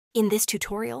In this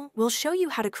tutorial, we'll show you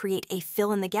how to create a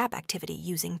fill-in-the-gap activity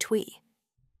using Twee.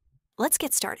 Let's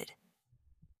get started.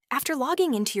 After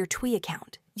logging into your Twee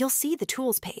account, you'll see the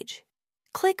Tools page.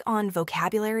 Click on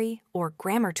Vocabulary or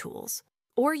Grammar Tools,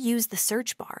 or use the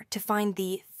search bar to find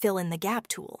the Fill-in-the-Gap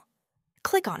tool.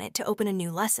 Click on it to open a new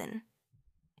lesson.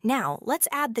 Now, let's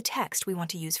add the text we want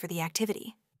to use for the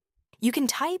activity. You can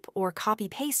type or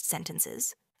copy-paste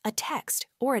sentences, a text,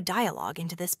 or a dialogue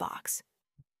into this box.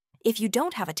 If you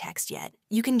don't have a text yet,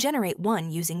 you can generate one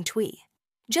using Twee.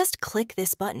 Just click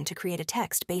this button to create a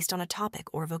text based on a topic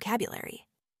or vocabulary.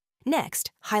 Next,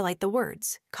 highlight the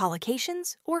words,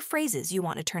 collocations, or phrases you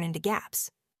want to turn into gaps.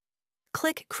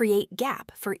 Click Create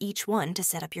Gap for each one to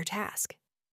set up your task.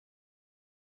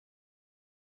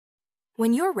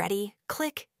 When you're ready,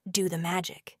 click Do the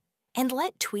Magic, and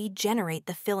let Twee generate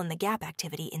the fill-in-the-gap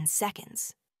activity in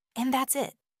seconds. And that's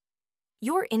it.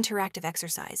 Your interactive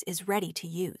exercise is ready to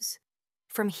use.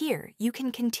 From here, you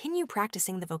can continue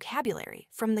practicing the vocabulary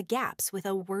from the gaps with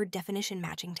a word definition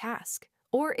matching task,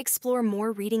 or explore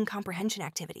more reading comprehension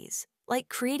activities, like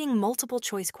creating multiple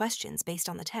choice questions based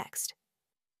on the text.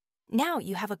 Now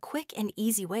you have a quick and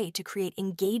easy way to create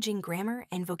engaging grammar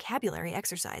and vocabulary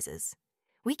exercises.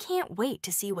 We can't wait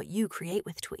to see what you create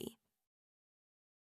with Twee.